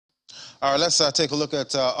All right, let's take a look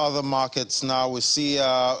at other markets now. We see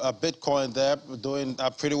Bitcoin there doing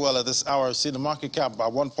pretty well at this hour. We see the market cap by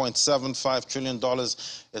 $1.75 trillion.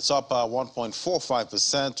 It's up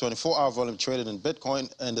 1.45%. 24-hour volume traded in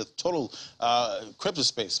Bitcoin, and the total crypto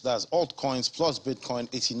space, that's altcoins plus Bitcoin,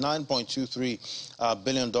 $89.23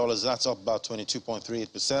 billion. That's up about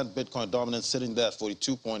 22.38%. Bitcoin dominance sitting there at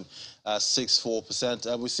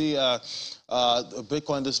 42.64%. We see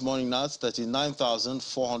Bitcoin this morning now, it's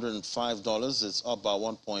 $39,405. It's up by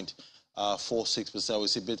 1.46%. We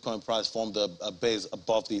see Bitcoin price formed a base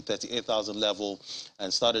above the 38,000 level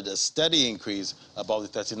and started a steady increase above the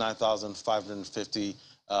 39,550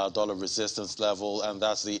 dollar resistance level, and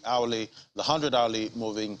that's the 100-hourly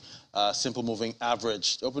moving, simple moving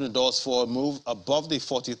average. Opening doors for a move above the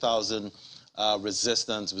 40,000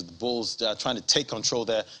 resistance, with bulls trying to take control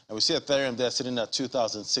there. And we see Ethereum there sitting at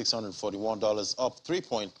 $2,641, up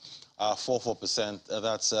 3.44%.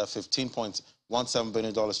 That's $15.17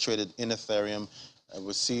 billion traded in Ethereum. And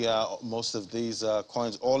we see most of these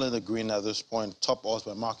coins all in the green at this point. Top odds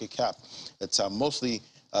by market cap, it's mostly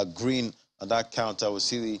green on that count. We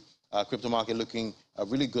see the crypto market looking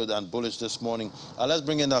really good and bullish this morning. Let's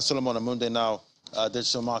bring in Solomon Amunde now,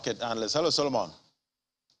 digital market analyst. Hello, Solomon.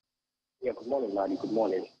 Yeah, good morning, Larry. Good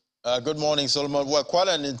morning. Good morning, Solomon. Well, quite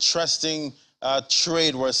an interesting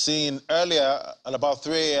trade we're seeing. Earlier at about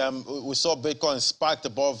 3 a.m., we saw Bitcoin spiked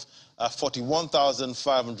above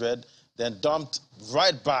 41,500, then dumped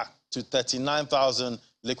right back to 39,000,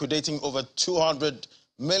 liquidating over $200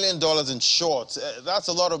 million in shorts. That's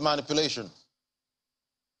a lot of manipulation.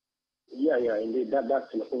 Yeah, indeed.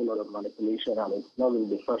 That's a whole lot of manipulation, and it's not really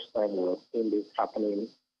the first time we're seeing this happening,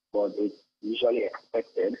 but it's usually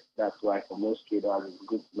expected. That's why for most traders, it's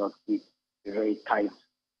good to not keep a very tight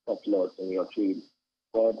stop loss in your trade.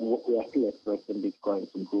 But we are still expecting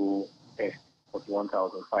Bitcoin to go test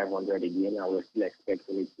 41,500 again, and we're still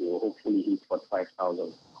expecting it to hopefully hit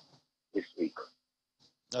 45,000 this week.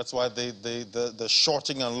 That's why the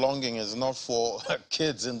shorting and longing is not for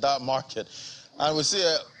kids in that market. And we see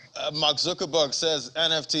Mark Zuckerberg says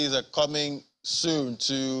NFTs are coming soon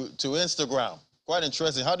to Instagram. Quite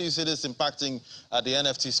interesting. How do you see this impacting the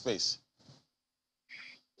NFT space?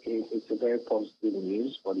 It's a very positive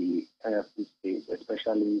news for the NFT space,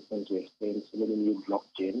 especially since we've seen so many new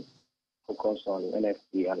blockchains focused on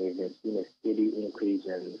NFT, and we've been seeing a steady increase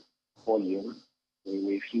in volume.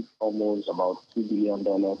 We've hit almost about $2 billion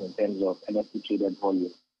in terms of NFT traded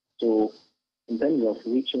volume. So in terms of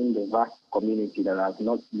reaching the vast community that has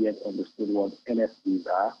not yet understood what NFTs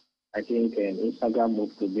are, I think an Instagram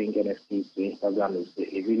move to bring NFTs to Instagram is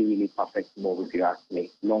a really, really perfect move, if you ask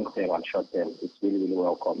me. Long term and short term, it's really, really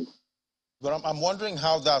welcome. But I'm wondering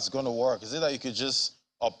how that's going to work. Is it that you could just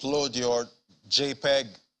upload your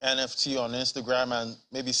JPEG NFT on Instagram and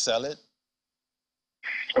maybe sell it?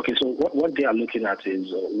 Okay, so what they are looking at is,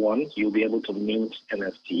 one, you'll be able to mint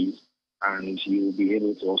NFTs, and you'll be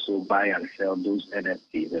able to also buy and sell those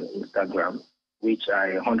NFTs on Instagram, which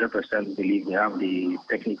I 100% believe they have the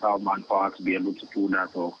technical manpower to be able to pull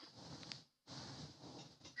that off.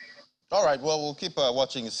 All right, well, we'll keep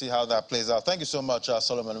watching and see how that plays out. Thank you so much,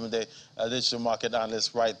 Solomon Amunde, digital market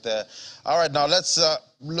analyst right there. All right, now let's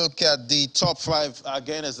look at the top 5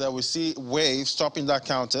 gainers there. We see Waves topping that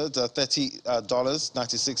counter at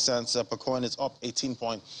 $30.96 per coin. It's up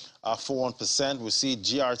 18.41%. We see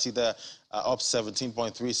GRT there up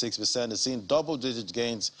 17.36%. It's seen double-digit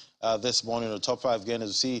gains this morning. The top 5 gainers,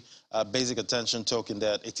 we see Basic Attention token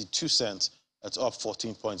there at 82 cents. It's up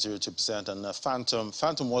 14.02%. And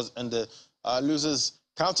Phantom was in the losers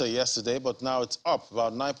counter yesterday, but now it's up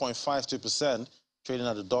about 9.52%, trading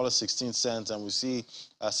at $1.16. And we see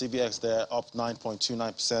CBX there up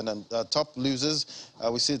 9.29%. And top losers,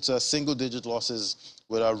 we see it's single-digit losses,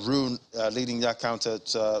 with Rune leading that counter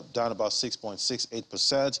at down about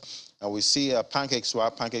 6.68%. And we see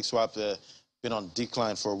PancakeSwap. PancakeSwap been on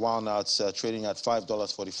decline for a while now. It's trading at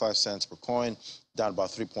 $5.45 per coin, down about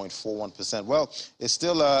 3.41%. Well, it's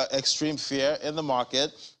still extreme fear in the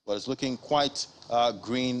market, but it's looking quite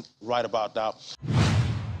green right about now.